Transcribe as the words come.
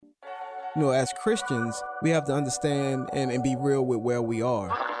As Christians, we have to understand and be real with where we are.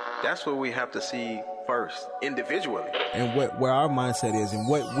 That's what we have to see first, individually. And where our mindset is and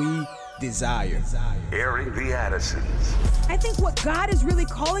what we desire. Airing the Addisons. I think what God is really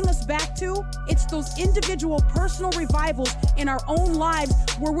calling us back to, it's those individual personal revivals in our own lives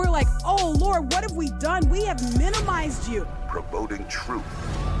where we're like, oh Lord, what have we done? We have minimized you. Promoting truth,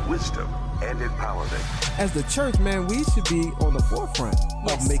 wisdom, and empowerment. As the church, man, we should be on the forefront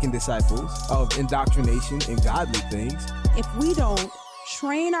of making disciples, of indoctrination and godly things. If we don't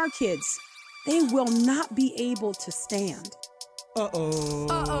train our kids, they will not be able to stand.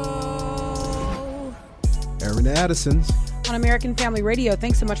 Airing the Addisons. On American Family Radio,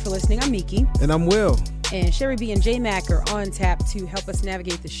 thanks so much for listening. I'm Miki. And I'm Will. And Sherry B and J Mac are on tap to help us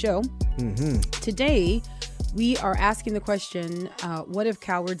navigate the show. Today, we are asking the question, what if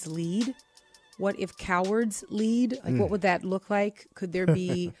cowards lead? What if cowards lead? Like, what would that look like? Could there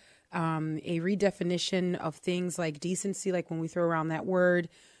be a redefinition of things like decency, like when we throw around that word?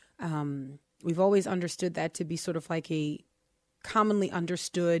 We've always understood that to be sort of like a commonly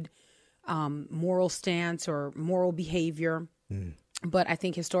understood moral stance or moral behavior. But I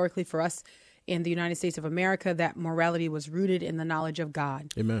think historically for us in the United States of America, that morality was rooted in the knowledge of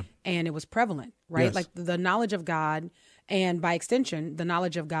God. Amen. And it was prevalent, right? Yes. Like the knowledge of God, and by extension, the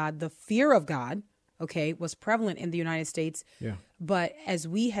knowledge of God, the fear of God, okay, was prevalent in the United States. Yeah. But as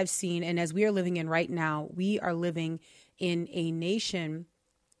we have seen, and as we are living in right now, we are living in a nation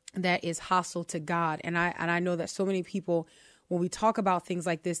that is hostile to God. And I know that so many people, when we talk about things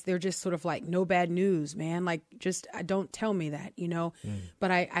like this, they're just sort of like, no bad news, man. Like, just don't tell me that,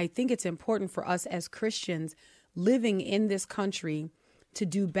 But I think it's important for us as Christians living in this country to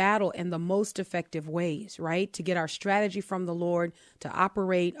do battle in the most effective ways, right? To get our strategy from the Lord, to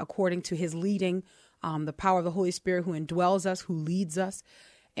operate according to his leading, the power of the Holy Spirit who indwells us, who leads us.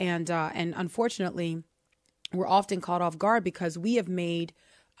 And unfortunately, we're often caught off guard because we have made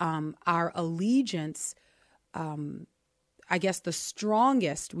our allegiance, I guess the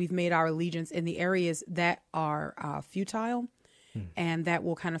strongest we've made our allegiance in the areas that are futile and that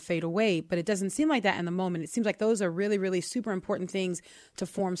will kind of fade away. But it doesn't seem like that in the moment. It seems like those are really, really super important things to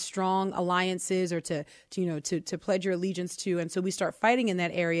form strong alliances or to pledge your allegiance to. And so we start fighting in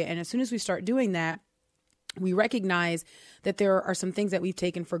that area. And as soon as we start doing that, we recognize that there are some things that we've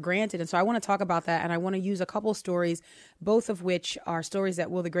taken for granted. And so I want to talk about that. And I want to use a couple stories, both of which are stories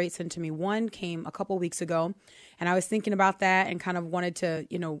that Will the Great sent to me. One came a couple weeks ago, and I was thinking about that and kind of wanted to,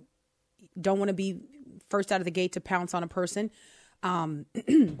 don't want to be first out of the gate to pounce on a person.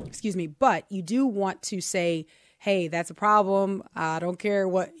 Excuse me. But you do want to say, hey, that's a problem. I don't care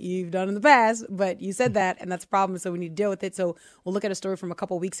what you've done in the past, but you said that, and that's a problem, so we need to deal with it. So we'll look at a story from a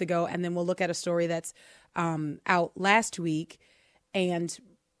couple of weeks ago, and then we'll look at a story that's out last week. And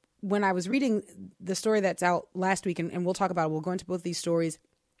when I was reading the story that's out last week, and we'll talk about it, we'll go into both these stories,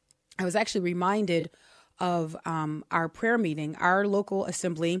 I was actually reminded of our prayer meeting. Our local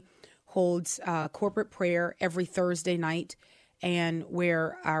assembly holds corporate prayer every Thursday night, and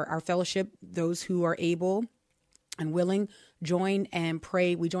where our fellowship, those who are able and willing, join and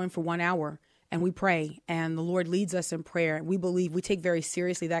pray. We join for 1 hour and we pray, and the Lord leads us in prayer. We believe, we take very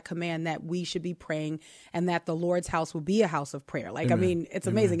seriously that command that we should be praying and that the Lord's house will be a house of prayer. Like, Amen. I mean, it's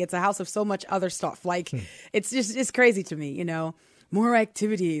amazing. Amen. It's a house of so much other stuff. Like, it's crazy to me, more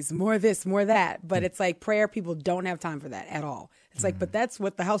activities, more this, more that. But it's like prayer, people don't have time for that at all. It's like, but that's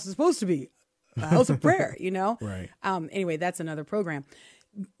what the house is supposed to be, a house of prayer, Right. Anyway, that's another program.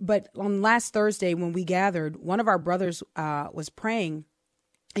 But on last Thursday, when we gathered, one of our brothers was praying.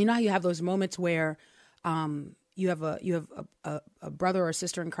 You know how you have those moments where you have a brother or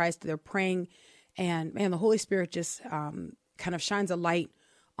sister in Christ, they're praying, and man, the Holy Spirit just kind of shines a light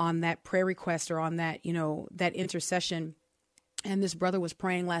on that prayer request or on that, that intercession. And this brother was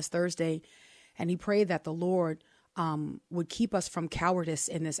praying last Thursday, and he prayed that the Lord would keep us from cowardice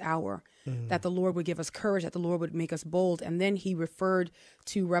in this hour, that the Lord would give us courage, that the Lord would make us bold. And then he referred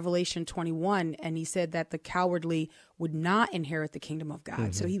to Revelation 21, and he said that the cowardly would not inherit the kingdom of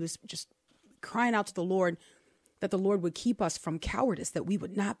God. So he was just crying out to the Lord that the Lord would keep us from cowardice, that we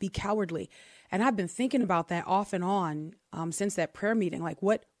would not be cowardly. And I've been thinking about that off and on since that prayer meeting. Like,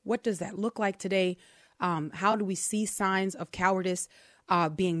 what does that look like today? How do we see signs of cowardice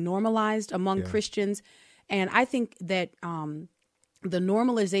being normalized among Christians? And I think that the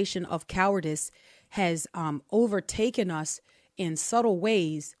normalization of cowardice has overtaken us in subtle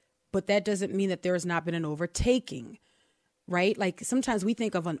ways, but that doesn't mean that there has not been an overtaking, right? Like sometimes we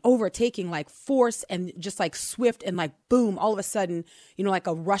think of an overtaking like force and just like swift and like boom, all of a sudden, like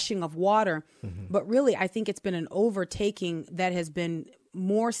a rushing of water. But really, I think it's been an overtaking that has been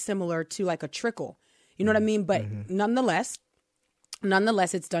more similar to like a trickle. You know what I mean? But nonetheless,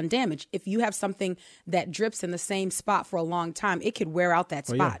 it's done damage. If you have something that drips in the same spot for a long time, it could wear out that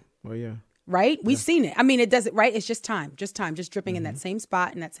spot. Oh, yeah. Right? We've seen it. I mean, it does it, right? It's just time, just dripping in that same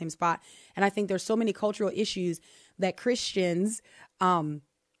spot, And I think there's so many cultural issues that Christians been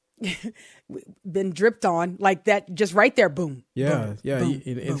dripped on like that, just right there. Boom. Yeah. Boom, yeah. boom,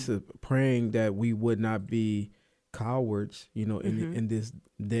 It's praying that we would not be cowards, in this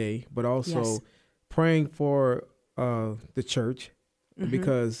day, but also praying for the church.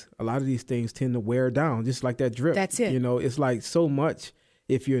 Because a lot of these things tend to wear down, just like that drip. That's it. It's like so much.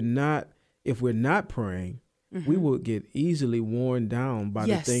 If we're not praying, we will get easily worn down by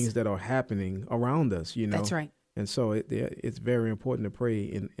the things that are happening around us. That's right. And so it's very important to pray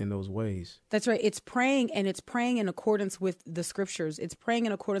in those ways. That's right. It's praying, and it's praying in accordance with the scriptures. It's praying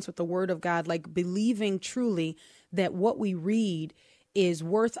in accordance with the word of God, like believing truly that what we read is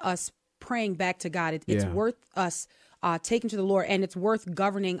worth us praying back to God. It's worth us taken to the Lord, and it's worth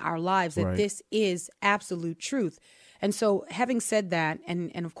governing our lives, that this is absolute truth. And so having said that,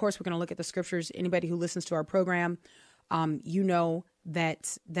 and of course we're going to look at the scriptures. Anybody who listens to our program,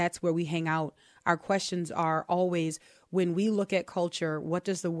 that's where we hang out. Our questions are always, when we look at culture, what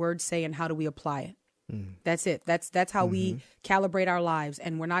does the word say and how do we apply it? That's it. That's how we calibrate our lives.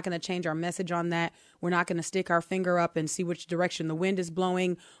 And we're not going to change our message on that. We're not going to stick our finger up and see which direction the wind is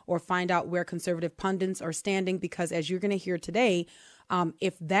blowing or find out where conservative pundits are standing, because as you're going to hear today,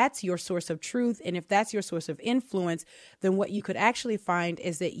 if that's your source of truth and if that's your source of influence, then what you could actually find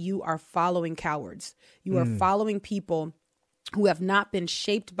is that you are following cowards. You are following people who have not been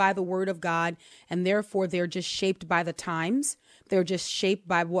shaped by the word of God, and therefore they're just shaped by the times. They're just shaped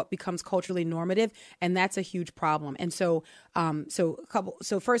by what becomes culturally normative, and that's a huge problem. And so,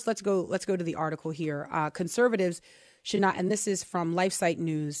 first, let's go to the article here. Conservatives should not, and this is from LifeSite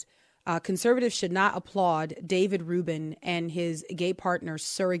News. Conservatives should not applaud David Rubin and his gay partner's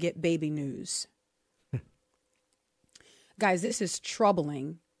surrogate baby news. Guys, this is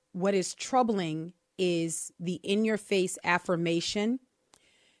troubling. What is troubling is the in-your-face affirmation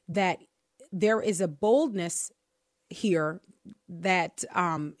that there is a boldness here that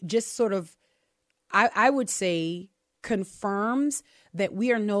just sort of, I would say, confirms that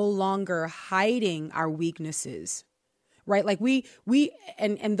we are no longer hiding our weaknesses, right? Like we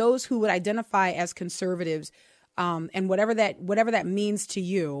and those who would identify as conservatives, and whatever that means to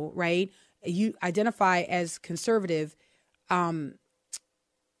you, right? You identify as conservative.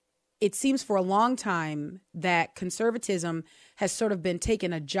 It seems for a long time that conservatism has sort of been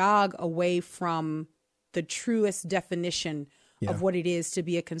taken a jog away from the truest definition of what it is to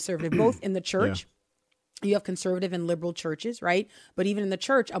be a conservative, both in the church. You have conservative and liberal churches, right? But even in the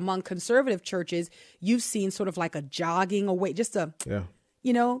church, among conservative churches, you've seen sort of like a jogging away, just a,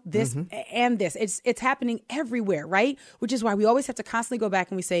 this and this. It's happening everywhere, right? Which is why we always have to constantly go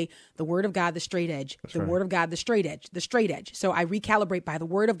back and we say, the word of God, the straight edge, word of God, the straight edge, the straight edge. So I recalibrate by the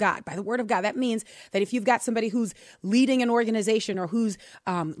word of God, by the word of God. That means that if you've got somebody who's leading an organization or who's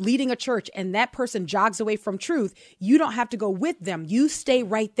leading a church and that person jogs away from truth, you don't have to go with them. You stay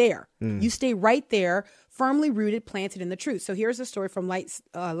right there. You stay right there, firmly rooted, planted in the truth. So here's a story from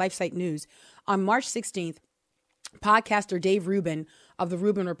LifeSite News. On March 16th, podcaster Dave Rubin of the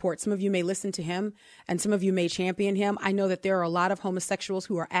Rubin Report. Some of you may listen to him and some of you may champion him. I know that there are a lot of homosexuals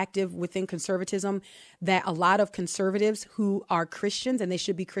who are active within conservatism, that a lot of conservatives who are Christians, and they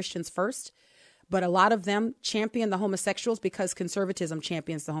should be Christians first, but a lot of them champion the homosexuals because conservatism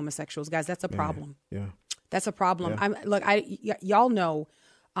champions the homosexuals. Guys, that's a problem. Yeah. That's a problem. Y'all know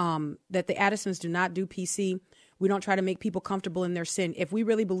that the Addisons do not do PC. We don't try to make people comfortable in their sin. If we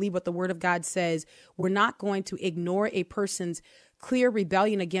really believe what the word of God says, we're not going to ignore a person's clear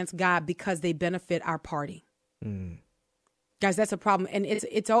rebellion against God because they benefit our party. Guys, that's a problem. And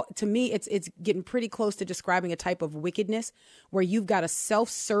it's all, to me, it's getting pretty close to describing a type of wickedness where you've got a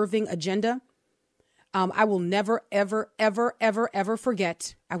self-serving agenda. I will never, ever, ever, ever, ever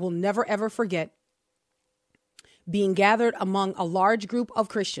forget. I will never, ever forget being gathered among a large group of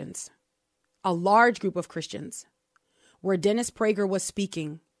Christians, where Dennis Prager was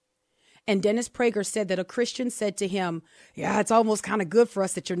speaking. And Dennis Prager said that a Christian said to him, yeah, it's almost kind of good for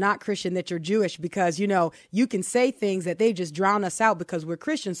us that you're not Christian, that you're Jewish, because, you can say things that they just drown us out because we're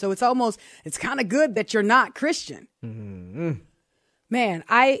Christians. So it's kind of good that you're not Christian. Mm-hmm. Man,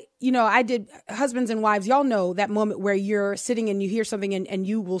 I did husbands and wives. Y'all know that moment where you're sitting and you hear something and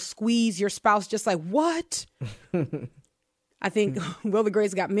you will squeeze your spouse just like, what? I think Will the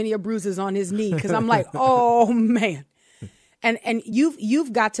Great's got many a bruises on his knee because I'm like, oh, man. And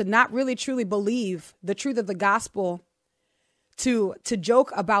you've got to not really truly believe the truth of the gospel to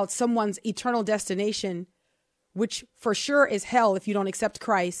joke about someone's eternal destination, which for sure is hell if you don't accept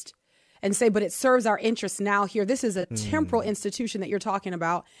Christ, and say, but it serves our interests now here. This is a temporal institution that you're talking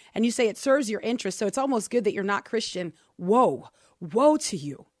about. And you say it serves your interests. So it's almost good that you're not Christian. Woe to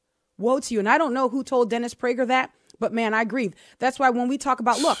you. Woe to you. And I don't know who told Dennis Prager that, but man, I grieve. That's why when we talk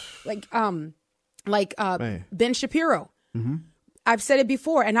about, look, Ben Shapiro, I've said it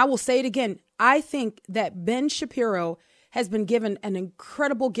before and I will say it again. I think that Ben Shapiro has been given an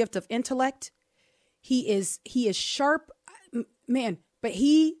incredible gift of intellect. He is sharp, man. But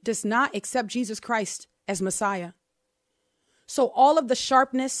he does not accept Jesus Christ as Messiah. So all of the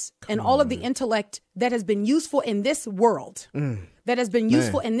sharpness and all of the intellect that has been useful in this world, that has been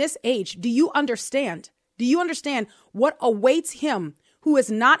useful in this age, do you understand? Do you understand what awaits him who has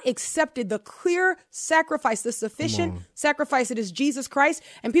not accepted the clear sacrifice, the sufficient sacrifice that is Jesus Christ?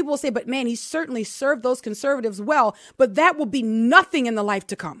 And people will say, but man, he certainly served those conservatives well, but that will be nothing in the life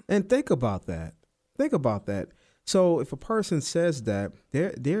to come. And think about that. So if a person says that,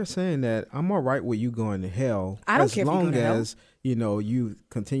 they're saying that I'm all right with you going to hell. I don't care if you go to hell. As you know, you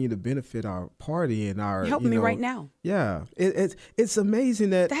continue to benefit our party and our help me right now. Yeah, it's amazing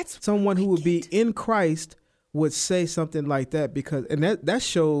that someone who would be in Christ would say something like that, because that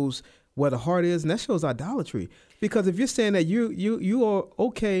shows where the heart is, and that shows idolatry. Because if you're saying that you are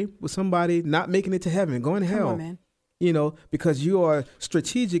okay with somebody not making it to heaven, going to hell, on, man. Because you are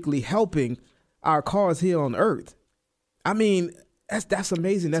strategically helping our cause here on earth. I mean, that's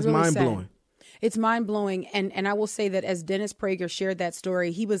amazing. That's really mind-blowing. It's mind-blowing. And I will say that as Dennis Prager shared that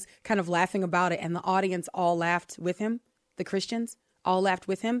story, he was kind of laughing about it, and the audience all laughed with him. The Christians all laughed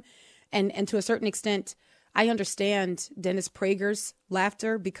with him. And to a certain extent, I understand Dennis Prager's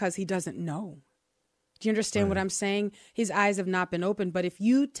laughter because he doesn't know. Do you understand what I'm saying? His eyes have not been opened. But if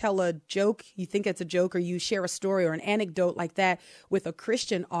you tell a joke, you think it's a joke, or you share a story or an anecdote like that with a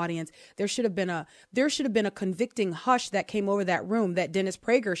Christian audience, there should have been a convicting hush that came over that room that Dennis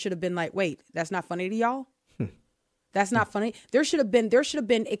Prager should have been like, wait, that's not funny to y'all? That's not funny. There should have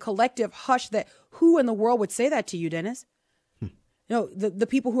been a collective hush that who in the world would say that to you, Dennis? No, the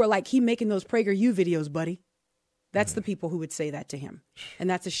people who are like, keep making those PragerU videos, buddy. That's the people who would say that to him. And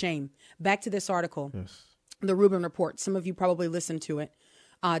that's a shame. Back to this article, The Rubin Report. Some of you probably listened to it.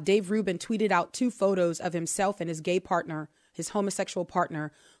 Dave Rubin tweeted out 2 photos of himself and his gay partner, his homosexual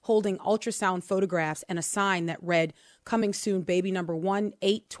partner, holding ultrasound photographs and a sign that read, "Coming soon, baby number 1,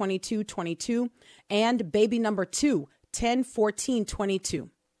 8/22/22, and baby number 2, 10/14/22.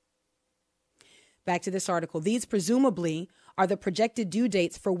 Back to this article. These presumably are the projected due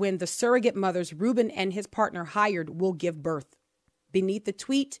dates for when the surrogate mothers Rubin and his partner hired will give birth. Beneath the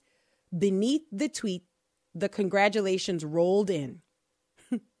tweet, the congratulations rolled in.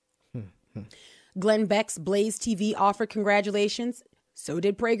 Glenn Beck's Blaze TV offered congratulations. So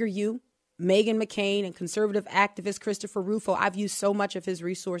did PragerU. Meghan McCain and conservative activist Christopher Rufo. I've used so much of his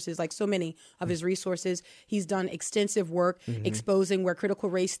resources, like so many of his resources. He's done extensive work exposing where critical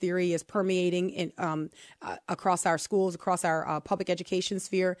race theory is permeating in, across our schools, across our public education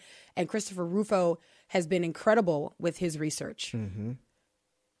sphere. And Christopher Rufo has been incredible with his research.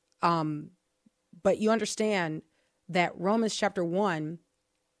 But you understand that Romans chapter 1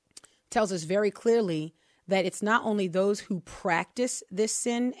 tells us very clearly that it's not only those who practice this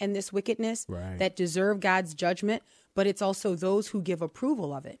sin and this wickedness that deserve God's judgment, but it's also those who give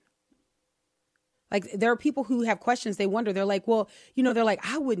approval of it. Like, there are people who have questions. They wonder, they're like, well, they're like,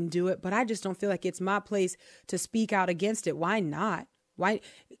 I wouldn't do it, but I just don't feel like it's my place to speak out against it. Why not? Why?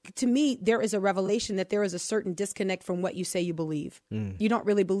 To me, there is a revelation that there is a certain disconnect from what you say you believe. You don't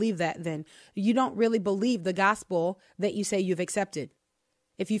really believe that then. You don't really believe the gospel that you say you've accepted.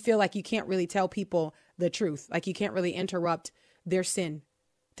 If you feel like you can't really tell people the truth, like you can't really interrupt their sin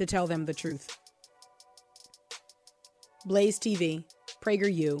to tell them the truth. Blaze TV,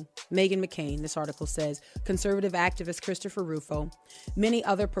 PragerU, Meghan McCain, this article says, conservative activist Christopher Rufo, many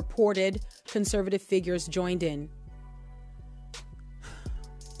other purported conservative figures joined in.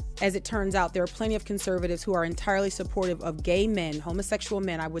 As it turns out, there are plenty of conservatives who are entirely supportive of gay men, homosexual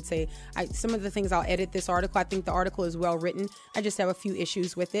men. I would say some of the things I'll edit this article. I think the article is well written. I just have a few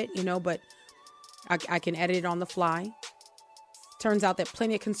issues with it, but I can edit it on the fly. Turns out that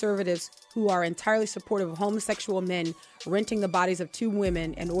plenty of conservatives who are entirely supportive of homosexual men renting the bodies of 2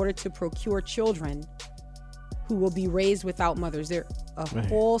 women in order to procure children who will be raised without mothers. There are a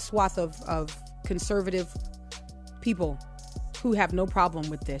whole swath of conservative people who have no problem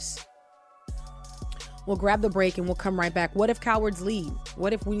with this. We'll grab the break and we'll come right back. What if cowards lead?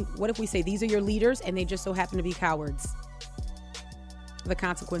 What if we say these are your leaders and they just so happen to be cowards? The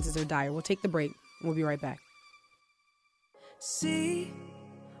consequences are dire. We'll take the break. We'll be right back. See,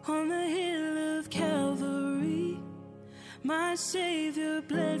 on the hill of Calvary, my Savior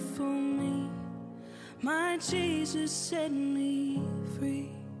bled for me. My Jesus set me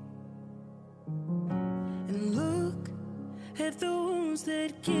free. And look at the wounds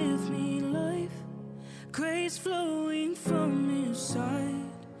that give me life, grace flowing from His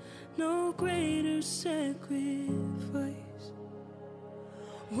side. No greater sacrifice.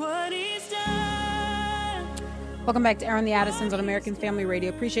 What He's done. Welcome back to Aaron the Addisons on American Family Radio.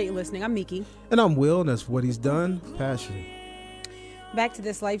 Appreciate you listening. I'm Miki. And I'm Will, and that's What He's Done. Passion. Back to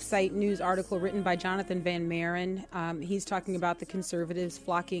this LifeSite News article written by Jonathan Van Maren. He's talking about the conservatives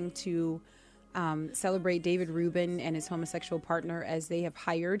flocking to celebrate David Rubin and his homosexual partner as they have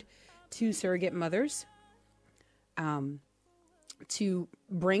hired 2 surrogate mothers to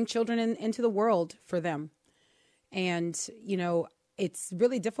bring children into the world for them. And, you know, it's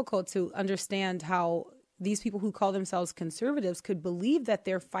really difficult to understand how these people who call themselves conservatives could believe that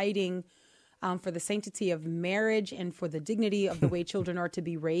they're fighting for the sanctity of marriage and for the dignity of the way children are to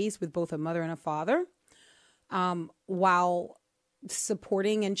be raised with both a mother and a father, while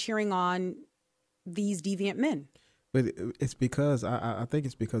supporting and cheering on these deviant men. But it's because, I think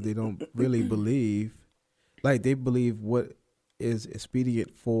it's because they don't really believe, like they believe what is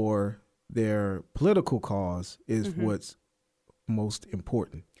expedient for their political cause is what's most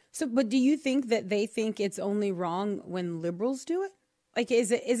important. So, but do you think that they think it's only wrong when liberals do it? Like, is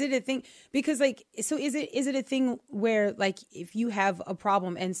it a thing? Because like, so is it a thing where like, if you have a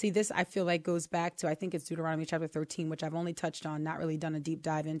problem, and see this, I feel like goes back to, I think it's Deuteronomy chapter 13, which I've only touched on, not really done a deep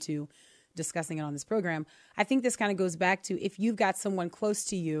dive into discussing it on this program. I think this kind of goes back to, if you've got someone close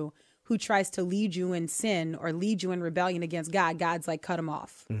to you who tries to lead you in sin or lead you in rebellion against God, God's like, cut them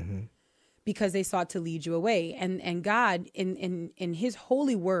off. Because they sought to lead you away. And God in His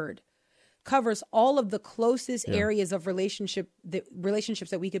holy word covers all of the closest areas of relationships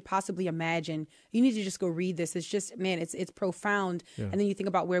that we could possibly imagine. You need to just go read this. It's just, man, it's profound. Yeah. And then you think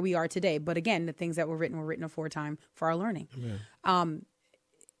about where we are today. But again, the things that were written aforetime for our learning. Yeah.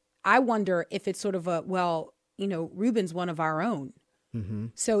 I wonder if it's sort of a, well, you know, Reuben's one of our own.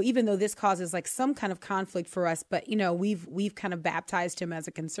 So even though this causes like some kind of conflict for us, but you know, we've kind of baptized him as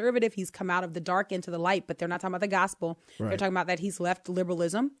a conservative. He's come out of the dark into the light, but they're not talking about the gospel. Right. They're talking about that he's left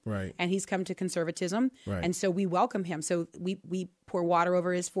liberalism, right, and he's come to conservatism. Right. And so we welcome him. So we pour water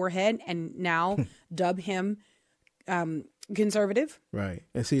over his forehead and now dub him conservative. Right.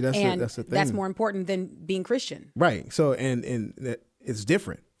 And see, that's the thing. That's more important than being Christian. Right. So and it's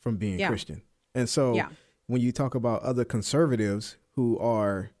different from being Christian. And so when you talk about other conservatives who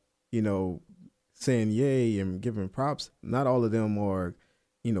are, you know, saying yay and giving props, not all of them are,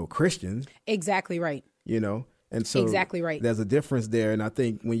 you know, Christians. Exactly right. You know, and so exactly right. There's a difference there. And I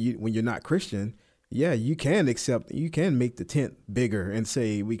think when you're not Christian, you can make the tent bigger and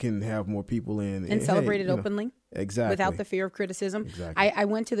say we can have more people in and celebrate it openly. Exactly. Without the fear of criticism. Exactly. I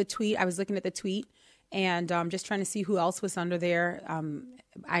went to the tweet. I was looking at the tweet and just trying to see who else was under there.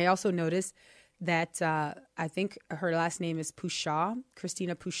 I also noticed that I think her last name is Pushaw,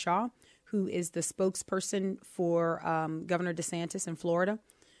 Christina Pushaw, who is the spokesperson for Governor DeSantis in Florida.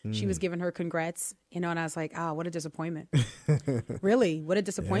 She was giving her congrats, you know, and I was like, what a disappointment. Really, what a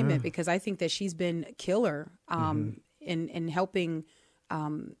disappointment, because I think that she's been killer in helping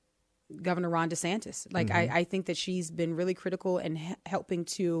Governor Ron DeSantis. Like, I think that she's been really critical in helping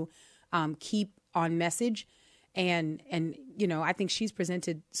to keep on message. And you know, I think she's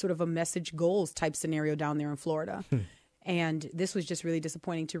presented sort of a message goals type scenario down there in Florida. And this was just really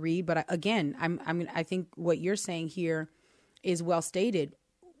disappointing to read. But again, I think what you're saying here is well stated.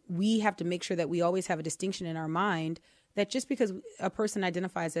 We have to make sure that we always have a distinction in our mind that just because a person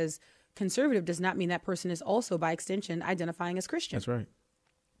identifies as conservative does not mean that person is also, by extension, identifying as Christian. That's right.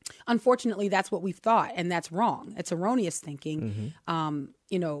 Unfortunately, that's what we've thought, and that's wrong. It's erroneous thinking,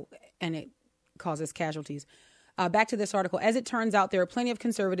 you know, and it causes casualties. Back to this article. As it turns out, there are plenty of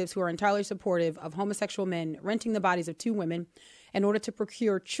conservatives who are entirely supportive of homosexual men renting the bodies of 2 women in order to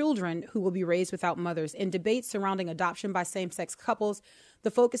procure children who will be raised without mothers. In debates surrounding adoption by same-sex couples, the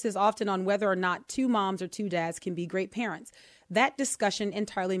focus is often on whether or not 2 moms or 2 dads can be great parents. That discussion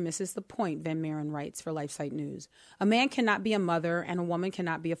entirely misses the point, Van Maren writes for LifeSite News. A man cannot be a mother and a woman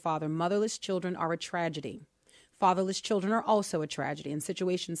cannot be a father. Motherless children are a tragedy. Fatherless children are also a tragedy. In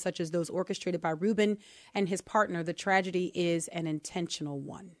situations such as those orchestrated by Reuben and his partner, the tragedy is an intentional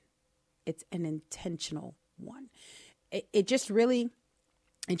one. It's an intentional one. It just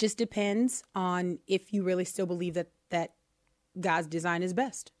depends on if you really still believe that God's design is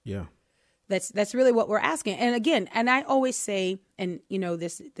best. Yeah. That's really what we're asking. And again, and I always say, and you know,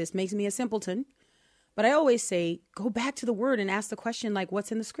 this makes me a simpleton, But I always say, go back to the word and ask the question, like,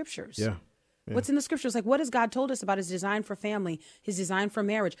 what's in the scriptures? Yeah. What's in the scriptures? Like, what has God told us about his design for family, his design for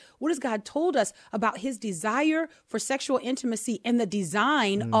marriage? What has God told us about his desire for sexual intimacy and the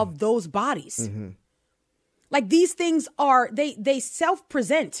design of those bodies? Like, these things are, they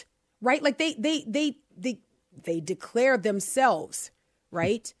self-present, right? Like they declare themselves,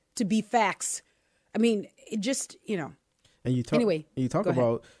 right, to be facts. I mean, it just, And you talk, anyway, you talk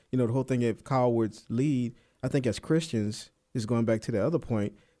about, the whole thing, if cowards lead, I think as Christians, is going back to the other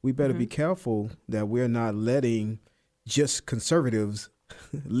point, we better be careful that we're not letting just conservatives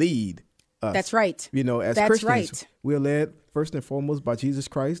lead us. That's right. As That's Christians, right. we're led first and foremost by Jesus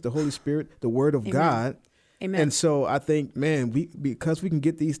Christ, the Holy Spirit, the Word of God. Amen. And so I think, man, because we can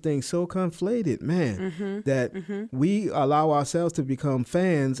get these things so conflated, man, that we allow ourselves to become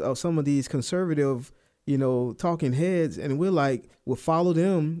fans of some of these conservative, talking heads, and we'll follow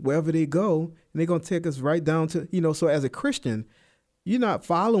them wherever they go, and they're going to take us right down to, so as a Christian, you're not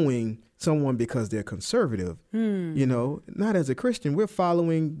following someone because they're conservative, not as a Christian. We're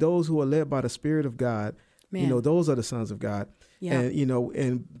following those who are led by the Spirit of God. Man. Those are the sons of God. Yeah. And,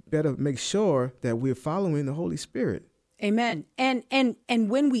 and better make sure that we're following the Holy Spirit. Amen. And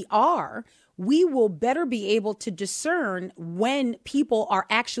when we are, we will better be able to discern when people are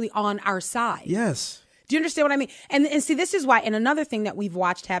actually on our side. Yes. Do you understand what I mean? And see, this is why, and another thing that we've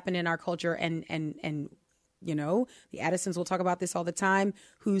watched happen in our culture, and the Addisons will talk about this all the time,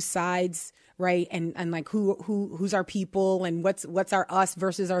 whose sides, right? And like who's our people, and what's our us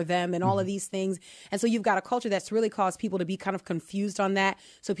versus our them, and all of these things. And so you've got a culture that's really caused people to be kind of confused on that.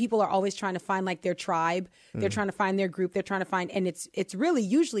 So people are always trying to find like their tribe. They're trying to find their group. They're trying to find, and it's really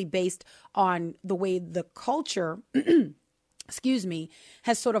usually based on the way the culture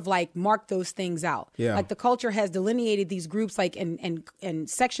has sort of like marked those things out. Yeah. Like the culture has delineated these groups like and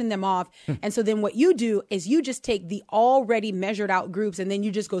sectioned them off. And so then what you do is you just take the already measured out groups and then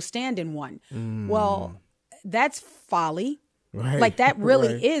you just go stand in one. Well, that's folly. Right. Like that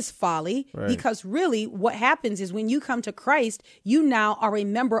really Right. is folly, Right. because really what happens is when you come to Christ, you now are a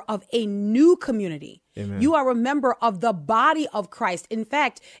member of a new community. Amen. You are a member of the body of Christ. In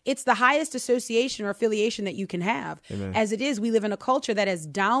fact, it's the highest association or affiliation that you can have. Amen. As it is, we live in a culture that has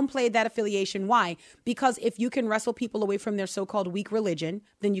downplayed that affiliation. Why? Because if you can wrestle people away from their so-called weak religion,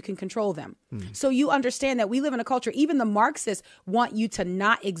 then you can control them. So you understand that we live in a culture, even the Marxists want you to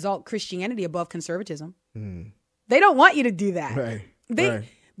not exalt Christianity above conservatism. They don't want you to do that. Right. Right.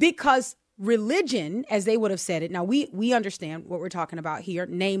 Because religion, as they would have said it, now we understand what we're talking about here,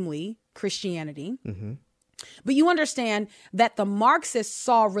 namely Christianity. But you understand that the Marxists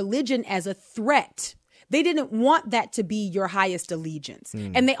saw religion as a threat. They didn't want that to be your highest allegiance.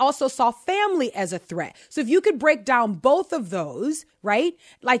 And they also saw family as a threat. So if you could break down both of those, right?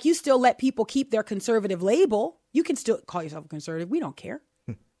 Like you still let people keep their conservative label. You can still call yourself a conservative. We don't care.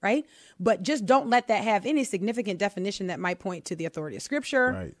 Right? But just don't let that have any significant definition that might point to the authority of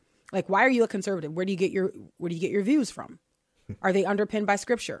Scripture. Right. Like, why are you a conservative? Where do you get your views from? Are they underpinned by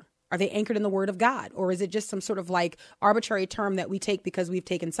Scripture? Are they anchored in the Word of God? Or is it just some sort of like arbitrary term that we take because we've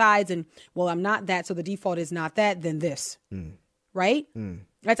taken sides and, well, I'm not that, so the default is not that, then this. Right?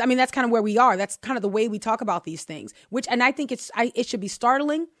 That's kind of where we are. That's kind of the way we talk about these things, and I think it should be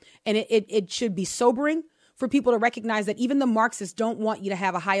startling, and it should be sobering for people to recognize that even the Marxists don't want you to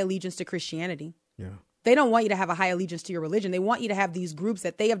have a high allegiance to Christianity. Yeah. They don't want you to have a high allegiance to your religion. They want you to have these groups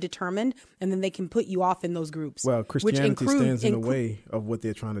that they have determined, and then they can put you off in those groups. Well, Christianity stands in the way of what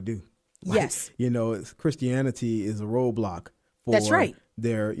they're trying to do. Yes. Christianity is a roadblock for That's right.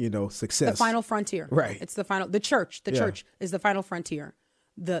 their, success. The final frontier. Right. It's the church. The church is the final frontier.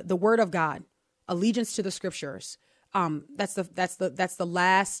 The Word of God, allegiance to the Scriptures. That's the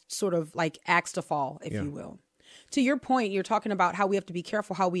last sort of like axe to fall, if you will. To your point, you're talking about how we have to be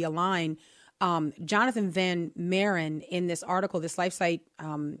careful how we align. Jonathan Van Maren in this article, this LifeSite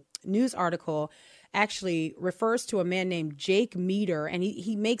news article, actually refers to a man named Jake Meador, and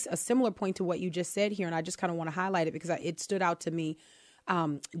he makes a similar point to what you just said here, and I just kind of want to highlight it because it stood out to me.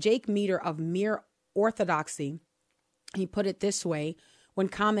 Jake Meador of Mere Orthodoxy, he put it this way when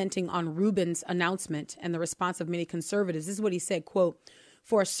commenting on Rubin's announcement and the response of many conservatives. This is what he said, quote,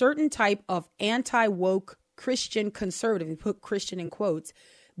 "For a certain type of anti-woke Christian conservative," he put Christian in quotes,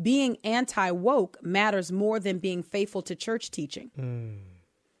 "being anti-woke matters more than being faithful to church teaching."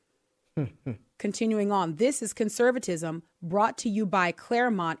 Continuing on, "This is conservatism brought to you by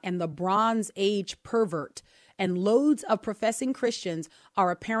Claremont and the Bronze Age pervert, and loads of professing Christians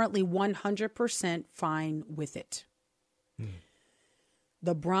are apparently 100% fine with it."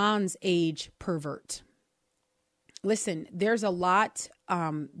 The Bronze Age pervert. Listen, there's a lot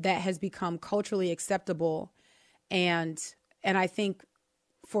that has become culturally acceptable. And I think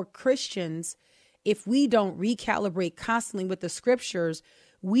for Christians, if we don't recalibrate constantly with the scriptures,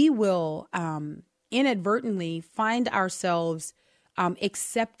 we will inadvertently find ourselves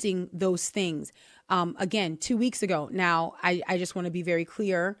accepting those things. Again, 2 weeks ago. Now, I just want to be very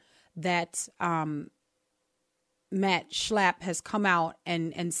clear that Matt Schlapp has come out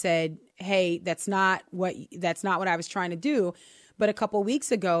and said, hey, that's not what I was trying to do. But a couple of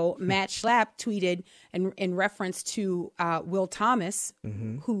weeks ago, Matt Schlapp tweeted in reference to Will Thomas,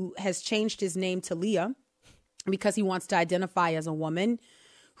 who has changed his name to Leah because he wants to identify as a woman,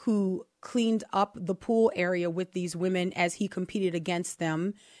 who cleaned up the pool area with these women as he competed against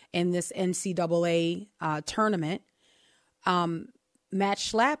them in this NCAA tournament. Matt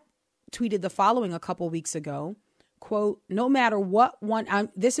Schlapp tweeted the following a couple weeks ago, quote, no matter what one,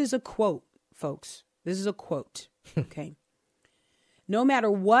 this is a quote, folks. This is a quote. Okay. No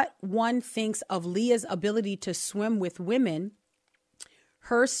matter what one thinks of Leah's ability to swim with women,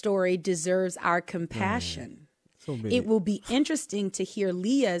 her story deserves our compassion. So big. It will be interesting to hear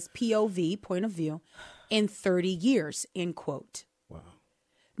Leah's POV, point of view, in 30 years, end quote. Wow.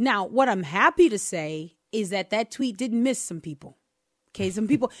 Now, what I'm happy to say is that tweet didn't miss some people. Okay, some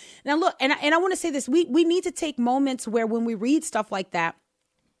people. Now, look, and I want to say this. We need to take moments where when we read stuff like that,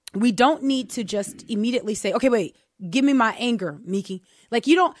 we don't need to just immediately say, okay, wait, give me my anger, Miki. Like,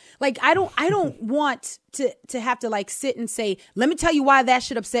 you don't, like, I don't want to have to like sit and say, let me tell you why that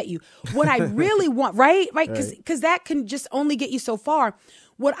should upset you. What I really want, right? Because that can just only get you so far.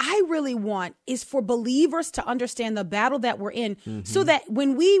 What I really want is for believers to understand the battle that we're in, so that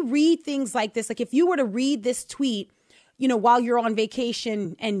when we read things like this, like if you were to read this tweet, you know, while you're on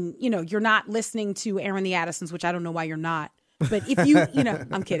vacation and, you know, you're not listening to Aaron the Addisons, which I don't know why you're not, but if you, you know,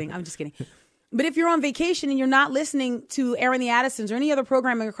 I'm kidding. I'm just kidding. But if you're on vacation and you're not listening to Aaron the Addisons or any other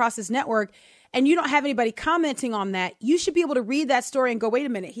programming across this network, and you don't have anybody commenting on that, you should be able to read that story and go, wait a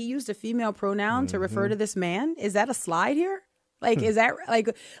minute, he used a female pronoun to refer to this man? Is that a slide here? Like, is that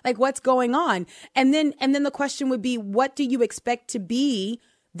like what's going on? And then the question would be, what do you expect to be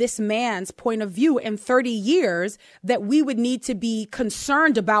this man's point of view in 30 years that we would need to be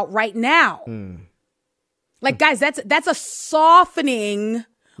concerned about right now? Like, guys, that's a softening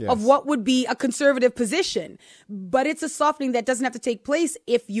of what would be a conservative position. But it's a softening that doesn't have to take place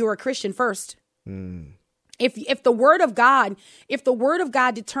if you're a Christian first. If the word of God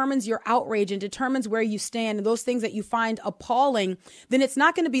determines your outrage and determines where you stand and those things that you find appalling, then it's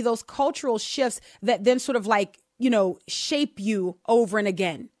not going to be those cultural shifts that then sort of like, you know, shape you over and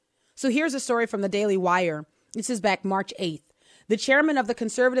again. So here's a story from the Daily Wire. This is back March 8th. The chairman of the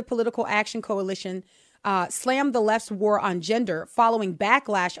Conservative Political Action Coalition slammed the left's war on gender following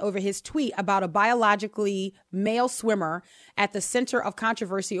backlash over his tweet about a biologically male swimmer at the center of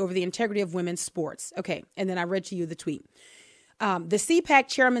controversy over the integrity of women's sports. Okay, and then I read to you the tweet. The CPAC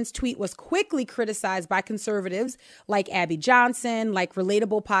chairman's tweet was quickly criticized by conservatives like Abby Johnson, like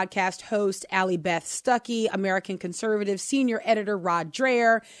Relatable podcast host Allie Beth Stuckey, American Conservative senior editor Rod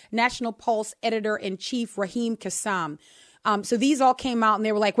Dreher, National Pulse editor-in-chief Raheem Kassam. So these all came out and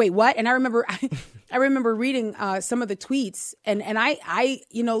they were like, wait, what? And I remember reading some of the tweets and I,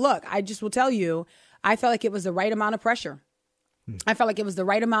 you know, look, I just will tell you, I felt like it was the right amount of pressure. I felt like it was the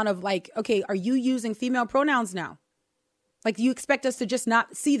right amount of like, okay, are you using female pronouns now? Like, do you expect us to just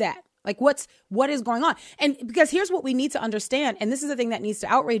not see that? Like, what is going on? And because here's what we need to understand. And this is the thing that needs to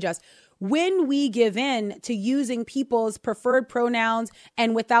outrage us. When we give in to using people's preferred pronouns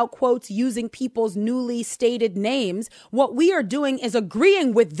and without quotes, using people's newly stated names, what we are doing is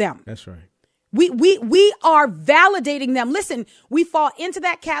agreeing with them. That's right. We are validating them. Listen, we fall into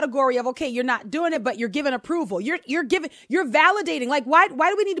that category of, okay, you're not doing it, but you're giving approval. You're validating. Like, why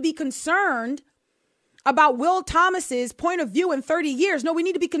do we need to be concerned about Will Thomas's point of view in 30 years? No, we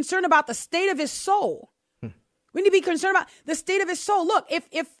need to be concerned about the state of his soul. We need to be concerned about the state of his soul. Look,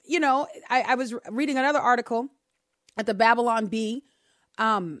 if you know, I was reading another article at the Babylon Bee.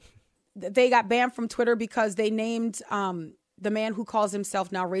 They got banned from Twitter because they named the man who calls himself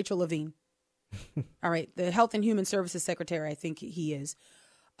now Rachel Levine. All right, the Health and Human Services Secretary, I think he is,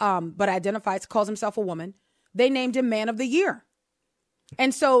 but calls himself a woman. They named him Man of the Year.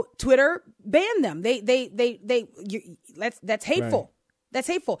 And so Twitter banned them. That's hateful. Right. That's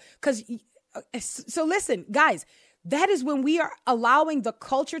hateful. So listen, guys, that is when we are allowing the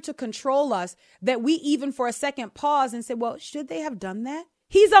culture to control us, that we even for a second pause and say, well, should they have done that?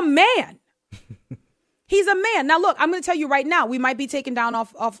 He's a man. He's a man. Now, look, I'm going to tell you right now, we might be taken down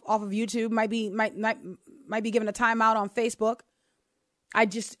off of YouTube, might be given a timeout on Facebook.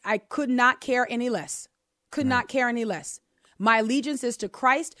 I could not care any less. Not care any less. My allegiance is to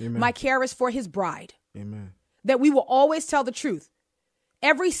Christ. Amen. My care is for his bride. Amen. That we will always tell the truth.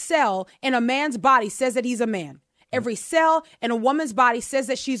 Every cell in a man's body says that he's a man. Every cell in a woman's body says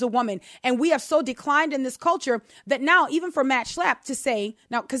that she's a woman. And we have so declined in this culture that now, even for Matt Schlapp to say,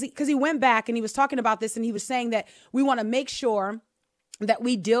 now, because he went back and he was talking about this and he was saying that we want to make sure that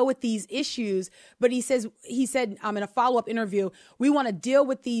we deal with these issues. But he said in a follow-up interview, we want to deal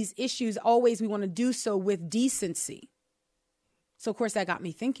with these issues always. We want to do so with decency. So, of course, that got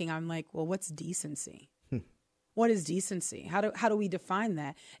me thinking. I'm like, well, what's decency? What is decency? How do we define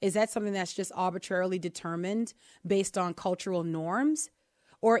that? Is that something that's just arbitrarily determined based on cultural norms?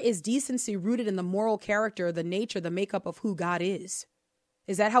 Or is decency rooted in the moral character, the nature, the makeup of who God is?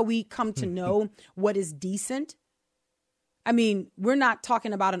 Is that how we come to know what is decent? I mean, we're not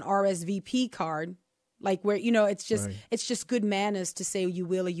talking about an RSVP card, like where, it's just good manners to say you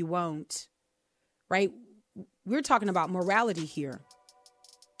will or you won't, right? We're talking about morality here.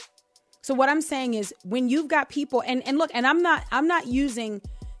 So what I'm saying is when you've got people and look, and I'm not using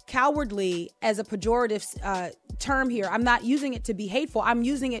cowardly as a pejorative term here. I'm not using it to be hateful. I'm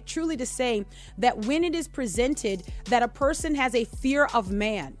using it truly to say that when it is presented that a person has a fear of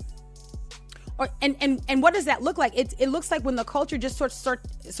man, and what does that look like? It looks like when the culture just sort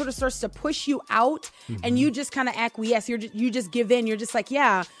of starts to push you out, and you just kind of acquiesce. You just give in. You're just like,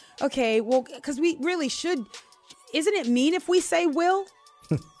 yeah, okay, well, because we really should. Isn't it mean if we say will?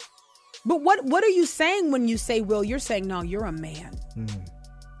 But what are you saying when you say will? You're saying, no, you're a man.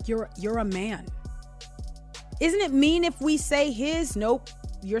 You're a man. Isn't it mean if we say his? Nope.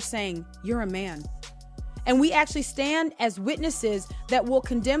 You're saying you're a man. And we actually stand as witnesses that will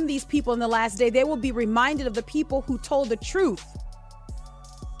condemn these people in the last day. They will be reminded of the people who told the truth.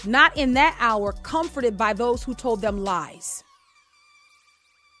 Not in that hour, comforted by those who told them lies.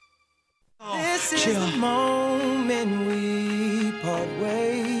 This is the moment we part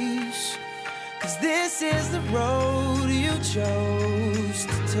ways, 'cause this is the road you chose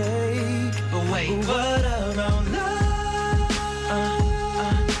to take. But wait, what about love?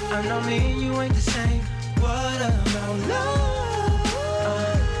 I know me and you ain't the same. What about love?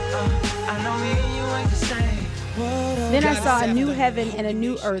 I know me and you ain't the same. Then I saw a new heaven and a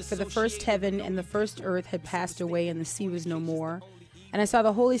new earth, for the first heaven and the first earth had passed away, and the sea was no more. And I saw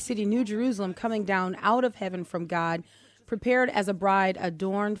the holy city, New Jerusalem, coming down out of heaven from God, prepared as a bride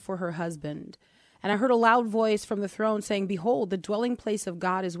adorned for her husband. And I heard a loud voice from the throne saying, behold, the dwelling place of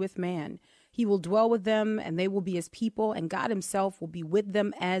God is with man. He will dwell with them, and they will be his people, and God himself will be with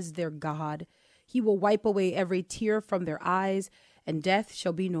them as their God. He will wipe away every tear from their eyes, and death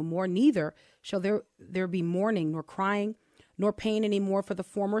shall be no more. Neither shall there be mourning, nor crying, nor pain any more, for the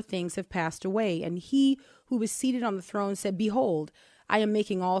former things have passed away. And he who was seated on the throne said, behold, I am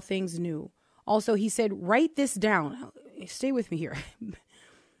making all things new. Also, he said, write this down. Stay with me here.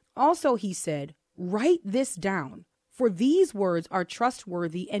 Also, he said, write this down, for these words are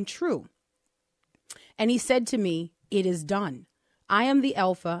trustworthy and true. And he said to me, it is done. I am the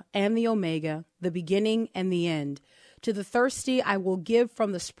Alpha and the Omega, the beginning and the end. To the thirsty, I will give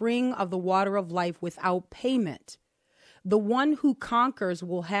from the spring of the water of life without payment. The one who conquers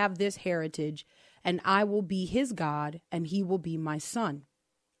will have this heritage, and I will be his God, and he will be my son.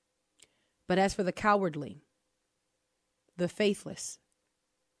 But as for the cowardly, the faithless,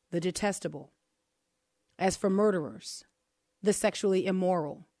 the detestable, as for murderers, the sexually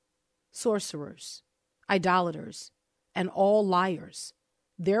immoral, sorcerers, idolaters, and all liars,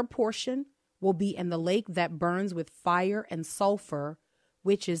 their portion will be in the lake that burns with fire and sulfur,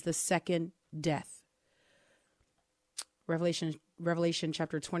 which is the second death. Revelation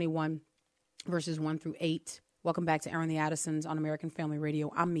chapter 21. Verses 1 through 8. Welcome back to Aaron the Addisons on American Family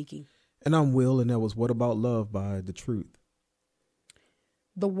Radio. I'm Miki. And I'm Will, and that was What About Love by The Truth.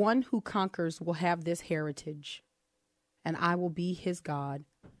 The one who conquers will have this heritage, and I will be his God,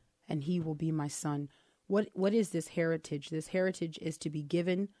 and he will be my son. What is this heritage? This heritage is to be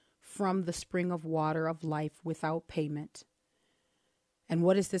given from the spring of water of life without payment. And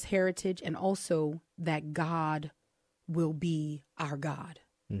what is this heritage? And also that God will be our God.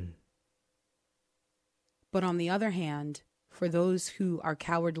 But on the other hand, for those who are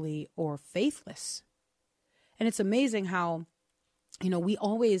cowardly or faithless, and it's amazing how,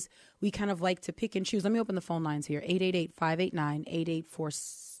 we kind of like to pick and choose. Let me open the phone lines here.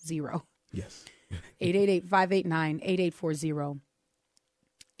 888-589-8840. Yes. 888-589-8840.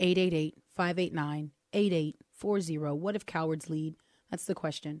 888-589-8840. What if cowards lead? That's the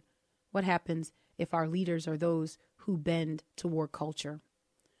question. What happens if our leaders are those who bend toward culture?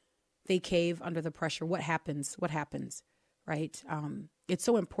 They cave under the pressure. What happens? Right? It's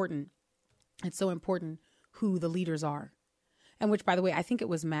so important. It's so important who the leaders are. And which, by the way, I think it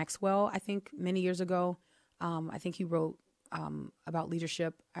was Maxwell, I think many years ago, I think he wrote about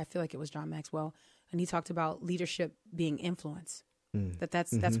leadership. I feel like it was John Maxwell. And he talked about leadership being influence,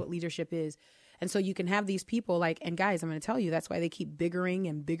 that's what leadership is. And so you can have these people like, and guys, I'm going to tell you, that's why they keep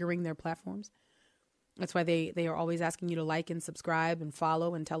biggering their platforms. That's why they are always asking you to like and subscribe and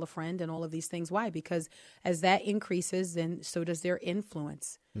follow and tell a friend and all of these things. Why? Because as that increases, then so does their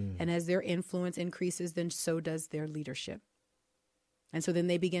influence. And as their influence increases, then so does their leadership. And so then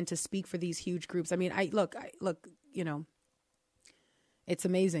they begin to speak for these huge groups. I mean, look, you know, it's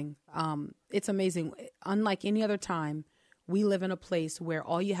amazing. It's amazing. Unlike any other time, we live in a place where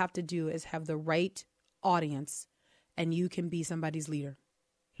all you have to do is have the right audience and you can be somebody's leader.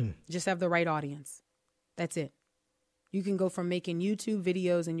 Just have the right audience. That's it. You can go from making YouTube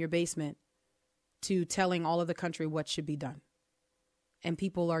videos in your basement to telling all of the country what should be done. And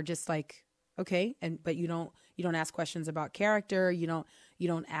people are just like, okay, but you don't ask questions about character. You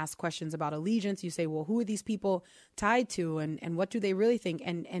don't ask questions about allegiance. You say, well, who are these people tied to, and what do they really think?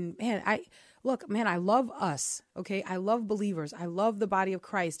 And man, I love us. Okay, I love believers. I love the body of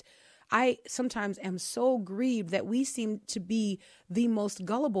Christ. I sometimes am so grieved that we seem to be the most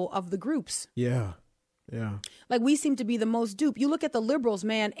gullible of the groups. Yeah. Yeah. Like we seem to be the most duped. You look at the liberals,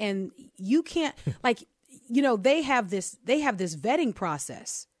 man, and you can't like, you know, they have this vetting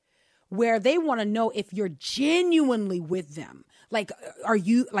process where they want to know if you're genuinely with them. Like, are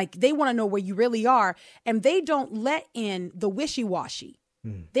you, like, they want to know where you really are. And they don't let in the wishy-washy.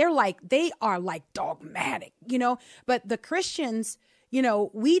 They are like dogmatic, you know, but the Christians, you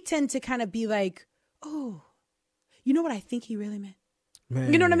know, we tend to kind of be like, oh, you know what I think he really meant?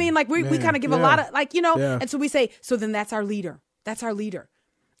 Man, you know what I mean? Like we kind of give a lot of like, you know, and so we say, so then that's our leader. That's our leader.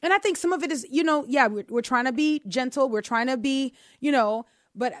 And I think some of it is, you know, yeah, we're trying to be gentle. We're trying to be, you know,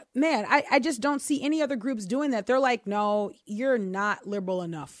 but man, I just don't see any other groups doing that. They're like, no, you're not liberal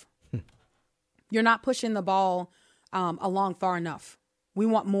enough. You're not pushing the ball along far enough. We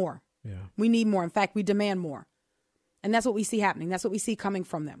want more. Yeah. We need more. In fact, we demand more. And that's what we see happening. That's what we see coming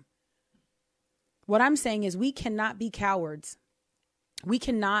from them. What I'm saying is we cannot be cowards. We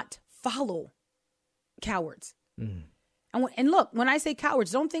cannot follow cowards. And look, when I say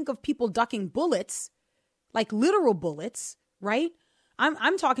cowards, don't think of people ducking bullets, like literal bullets, right?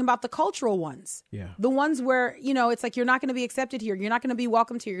 I'm talking about the cultural ones. Yeah. The ones where, you know, it's like, you're not going to be accepted here. You're not going to be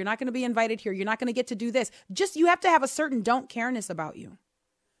welcomed here. You're not going to be invited here. You're not going to get to do this. Just, you have to have a certain don't careness about you.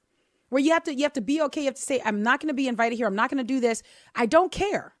 Where you have to be okay. You have to say, I'm not going to be invited here. I'm not going to do this. I don't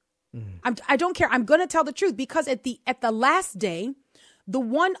care. I don't care. I'm going to tell the truth, because at the last day, the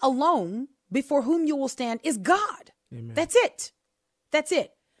one alone before whom you will stand is God. Amen. That's it. That's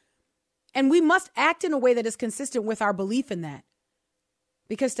it. And we must act in a way that is consistent with our belief in that.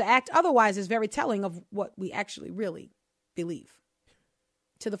 Because to act otherwise is very telling of what we actually really believe.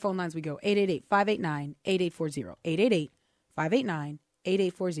 To the phone lines we go. 888-589-8840.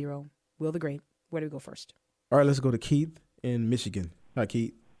 888-589-8840. Will the Great. Where do we go first? All right, let's go to Keith in Michigan. Hi,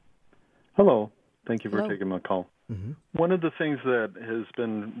 Keith. Hello. Thank you for taking my call. One of the things that has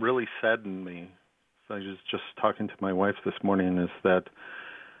been really saddened me, so I was just talking to my wife this morning, is that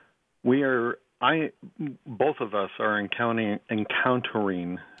both of us are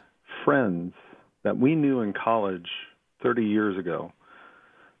encountering friends that we knew in college 30 years ago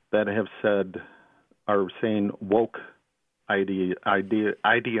that are saying woke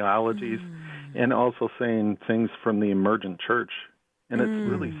ideologies and also saying things from the emergent church. And it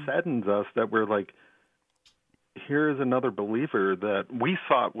really saddens us that we're like, here's another believer that we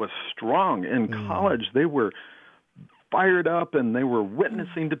thought was strong in college. They were fired up and they were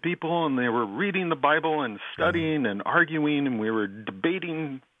witnessing to people and they were reading the Bible and studying and arguing, and we were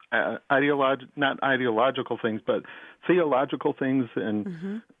debating not ideological things, but theological things,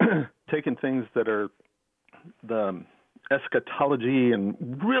 and taking things that are the eschatology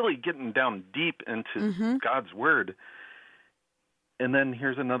and really getting down deep into God's word. And then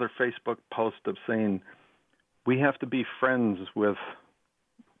here's another Facebook post of saying, we have to be friends with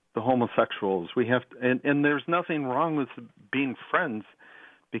the homosexuals. We have to, and there's nothing wrong with being friends,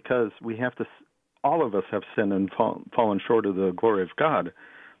 because we have to, all of us have sinned and fallen short of the glory of God,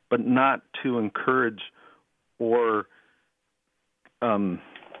 but not to encourage or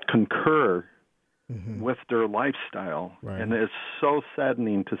concur with their lifestyle. Right. And it's so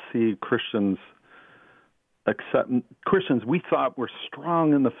saddening to see Christians we thought were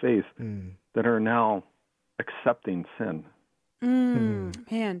strong in the faith that are now accepting sin.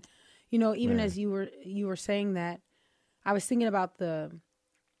 Man, you know, even as you were saying that, I was thinking about the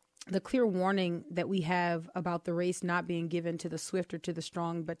clear warning that we have about the race not being given to the swift or to the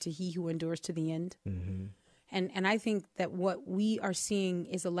strong, but to he who endures to the end. And I think that what we are seeing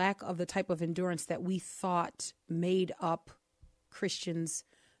is a lack of the type of endurance that we thought made up Christians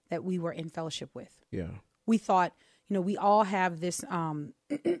that we were in fellowship with. Yeah. We thought, we all have this,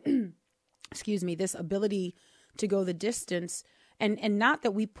 this ability to go the distance. And not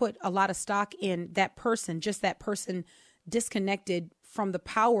that we put a lot of stock in that person, just that person disconnected from the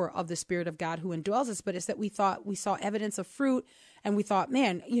power of the Spirit of God who indwells us, but it's that we thought we saw evidence of fruit, and we thought,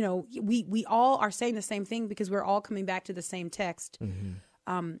 man, we all are saying the same thing because we're all coming back to the same text.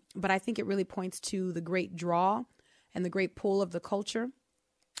 Mm-hmm. But I think it really points to the great draw and the great pull of the culture.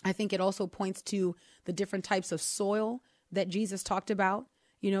 I think it also points to the different types of soil that Jesus talked about,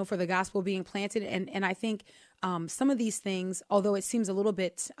 for the gospel being planted. And I think some of these things, although it seems a little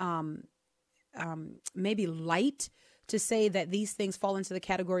bit maybe light to say that these things fall into the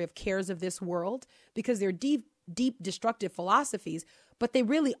category of cares of this world, because they're deep destructive philosophies, but they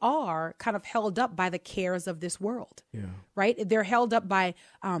really are kind of held up by the cares of this world. Yeah. Right? They're held up by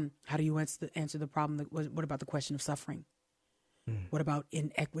how do you answer the problem? What about the question of suffering? What about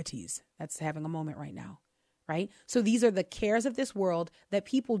inequities? That's having a moment right now. Right? So these are the cares of this world that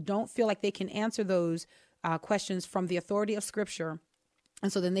people don't feel like they can answer those questions from the authority of Scripture.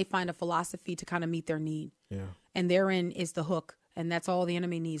 And so then they find a philosophy to kind of meet their need. Yeah. And therein is the hook. And that's all the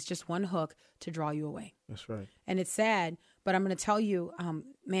enemy needs, just one hook to draw you away. That's right. And it's sad, but I'm going to tell you,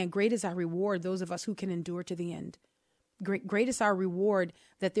 man, great is our reward, those of us who can endure to the end. Great is our reward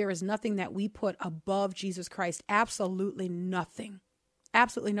that there is nothing that we put above Jesus Christ. Absolutely nothing.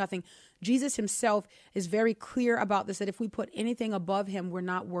 Absolutely nothing. Jesus himself is very clear about this, that if we put anything above him, we're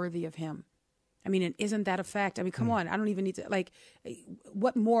not worthy of him. I mean, and isn't that a fact? I mean, come on. I don't even need to,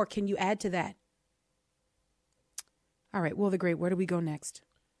 what more can you add to that? All right. Well, the great. Where do we go next?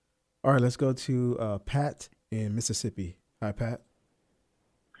 All right. Let's go to Pat in Mississippi. Hi, Pat.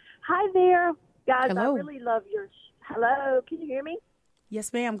 Hi there, guys. Hello. I really love your... Hello. Can you hear me?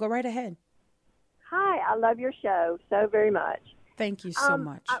 Yes, ma'am. Go right ahead. Hi. I love your show so very much. Thank you so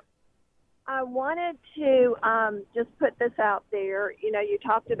much. I wanted to just put this out there. You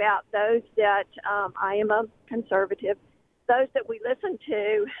talked about those that I am a conservative, those that we listen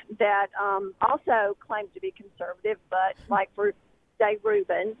to that also claim to be conservative, but like for Dave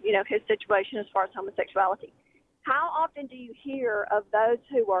Rubin, his situation as far as homosexuality. How often do you hear of those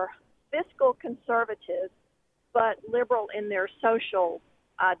who are fiscal conservatives but liberal in their social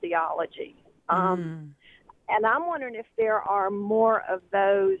ideology? And I'm wondering if there are more of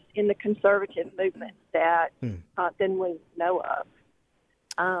those in the conservative movement that than we know of.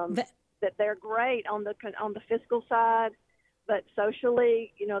 That they're great on the fiscal side, but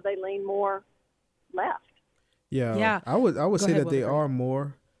socially, they lean more left. Yeah. I would say that they are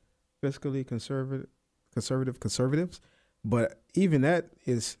more fiscally conservatives, but even that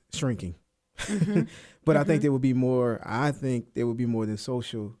is shrinking. Mm-hmm. But I think there would be more. I think there would be more than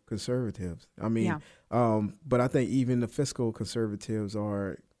social conservatives. I mean, but I think even the fiscal conservatives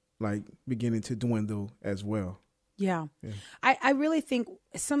are beginning to dwindle as well. Yeah. I really think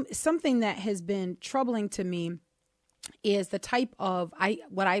something that has been troubling to me is the type of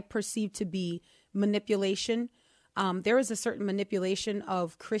what I perceive to be manipulation. There is a certain manipulation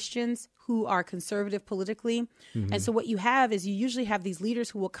of Christians who are conservative politically. Mm-hmm. And so what you have is you usually have these leaders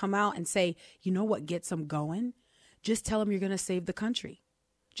who will come out and say, you know what gets them going? Just tell them you're going to save the country.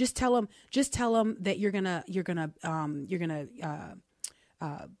 Just tell them that you're going to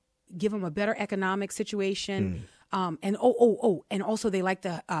give them a better economic situation. And also they like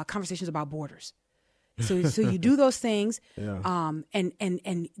the conversations about borders. So you do those things, and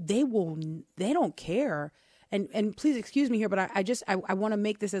they don't care. And please excuse me here, but I want to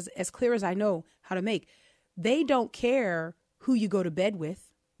make this as clear as I know how to make. They don't care who you go to bed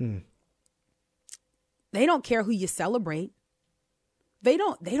with. They don't care who you celebrate. They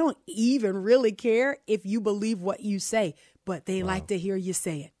don't even really care if you believe what you say, but they like to hear you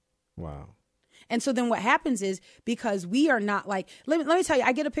say it. Wow. And so then what happens is, because we are not let me tell you,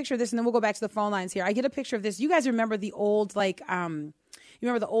 I get a picture of this and then we'll go back to the phone lines here. I get a picture of this. You guys remember the old, you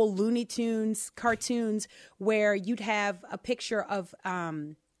remember the old Looney Tunes cartoons where you'd have a picture of,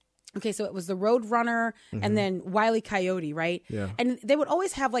 so it was the Roadrunner and then Wile E. Coyote, right? Yeah. And they would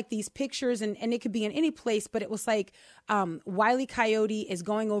always have these pictures and it could be in any place, but it was Wile E. Coyote is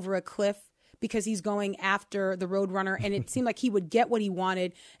going over a cliff because he's going after the Roadrunner, and it seemed like he would get what he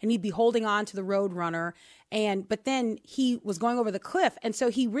wanted and he'd be holding on to the Roadrunner. But then he was going over the cliff. And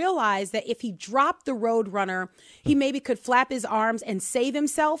so he realized that if he dropped the Roadrunner, he maybe could flap his arms and save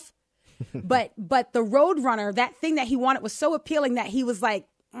himself. But the Roadrunner, that thing that he wanted, was so appealing that he was like,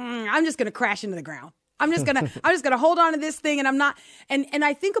 I'm just going to crash into the ground. I'm just gonna hold on to this thing, and I'm not. And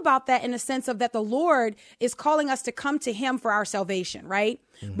I think about that in a sense of that the Lord is calling us to come to Him for our salvation, right?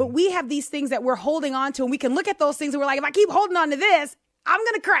 Mm-hmm. But we have these things that we're holding on to, and we can look at those things and we're like, if I keep holding on to this, I'm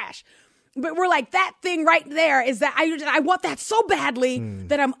gonna crash. But we're like, that thing right there is that I want that so badly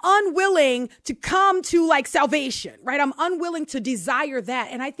that I'm unwilling to come to like salvation, right? I'm unwilling to desire that.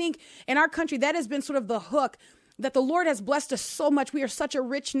 And I think in our country, that has been sort of the hook that the Lord has blessed us so much. We are such a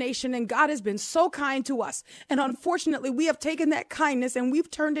rich nation and God has been so kind to us. And unfortunately, we have taken that kindness and we've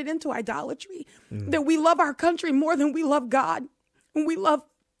turned it into idolatry, that we love our country more than we love God. And we love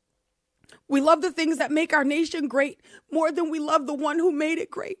the things that make our nation great more than we love the one who made it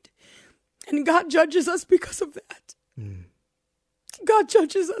great. And God judges us because of that. God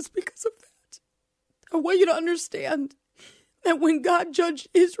judges us because of that. I want you to understand that when God judged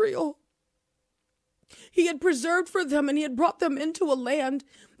Israel, He had preserved for them and He had brought them into a land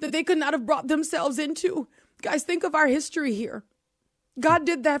that they could not have brought themselves into. Guys, think of our history here. God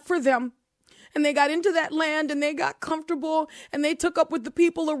did that for them. And they got into that land and they got comfortable and they took up with the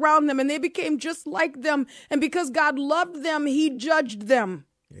people around them and they became just like them. And because God loved them, He judged them.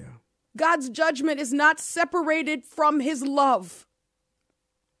 Yeah. God's judgment is not separated from His love.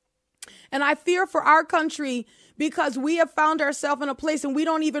 And I fear for our country because we have found ourselves in a place and we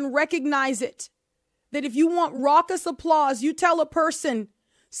don't even recognize it. That if you want raucous applause, you tell a person,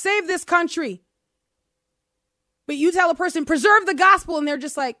 save this country. But you tell a person, preserve the gospel. And they're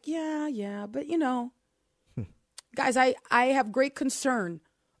just like, yeah, but you know. Guys, I have great concern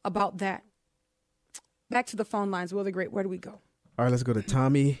about that. Back to the phone lines. Will the Great, where do we go? All right, let's go to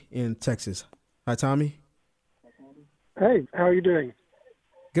Tommy in Texas. Hi, Tommy. Hey, how are you doing?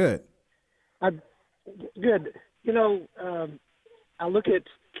 Good. Good. You know, I look at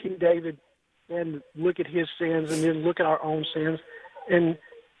King David and look at his sins and then look at our own sins. And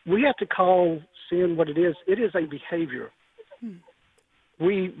we have to call sin what it is. It is a behavior.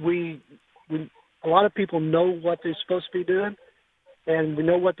 We a lot of people know what they're supposed to be doing, and we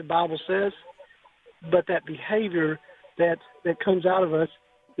know what the Bible says, but that behavior that comes out of us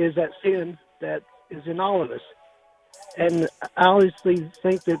is that sin that is in all of us. And I honestly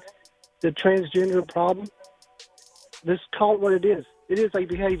think that the transgender problem, let's call it what it is. It is a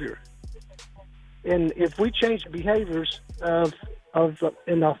behavior. And if we change the behaviors and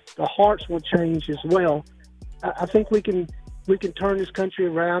the hearts will change as well, I think we can turn this country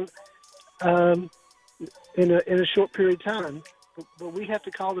around in a short period of time. But we have to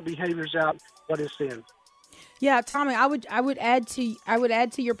call the behaviors out what is sin. Yeah, Tommy, I would add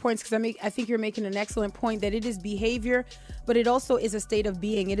to your points because I think you're making an excellent point that it is behavior, but it also is a state of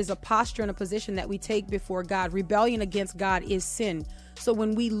being. It is a posture and a position that we take before God. Rebellion against God is sin. So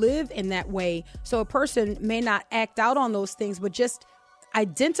when we live in that way, so a person may not act out on those things, but just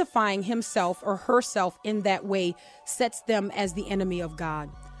identifying himself or herself in that way sets them as the enemy of God.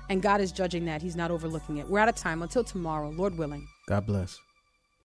 And God is judging that. He's not overlooking it. We're out of time. Until tomorrow, Lord willing. God bless.